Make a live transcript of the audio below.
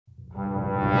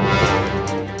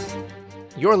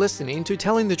You're listening to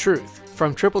Telling the Truth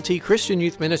from Triple T Christian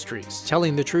Youth Ministries,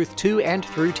 telling the truth to and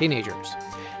through teenagers.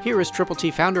 Here is Triple T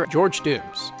founder George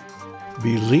Dooms.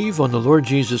 Believe on the Lord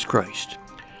Jesus Christ.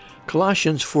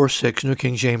 Colossians 4:6, New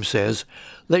King James says,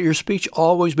 "Let your speech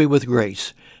always be with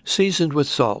grace, seasoned with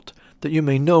salt, that you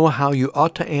may know how you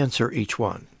ought to answer each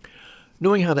one."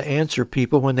 Knowing how to answer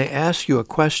people when they ask you a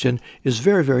question is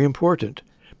very, very important.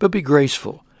 But be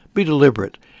graceful, be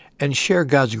deliberate, and share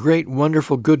God's great,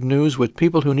 wonderful good news with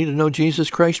people who need to know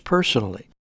Jesus Christ personally.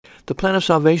 The plan of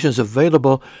salvation is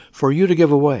available for you to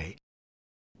give away.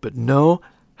 But know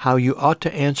how you ought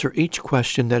to answer each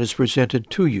question that is presented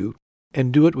to you,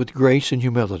 and do it with grace and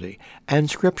humility,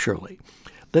 and scripturally.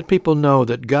 Let people know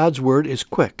that God's word is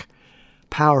quick,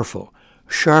 powerful,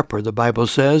 sharper, the Bible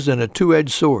says, than a two-edged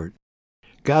sword.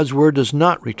 God's word does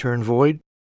not return void.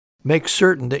 Make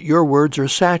certain that your words are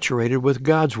saturated with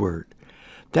God's word.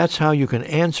 That's how you can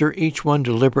answer each one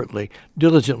deliberately,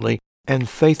 diligently, and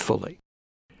faithfully.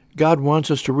 God wants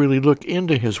us to really look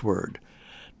into His word,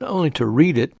 not only to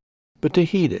read it, but to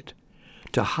heed it,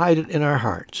 to hide it in our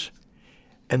hearts,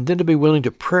 and then to be willing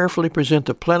to prayerfully present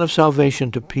the plan of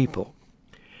salvation to people.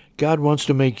 God wants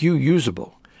to make you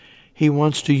usable. He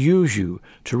wants to use you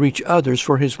to reach others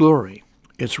for His glory.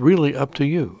 It's really up to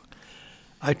you.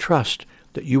 I trust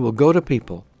that you will go to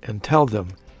people and tell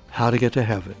them how to get to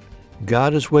heaven.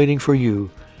 God is waiting for you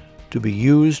to be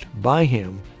used by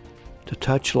Him to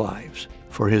touch lives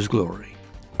for His glory.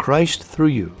 Christ through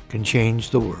you can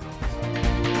change the world.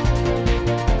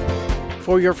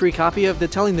 For your free copy of the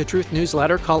Telling the Truth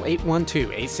newsletter, call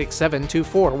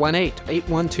 812-867-2418,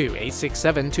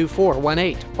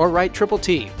 812-867-2418, or write Triple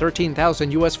T,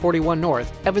 13,000 U.S. 41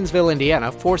 North, Evansville,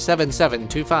 Indiana,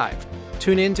 47725.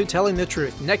 Tune in to Telling the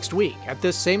Truth next week at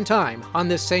this same time on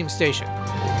this same station.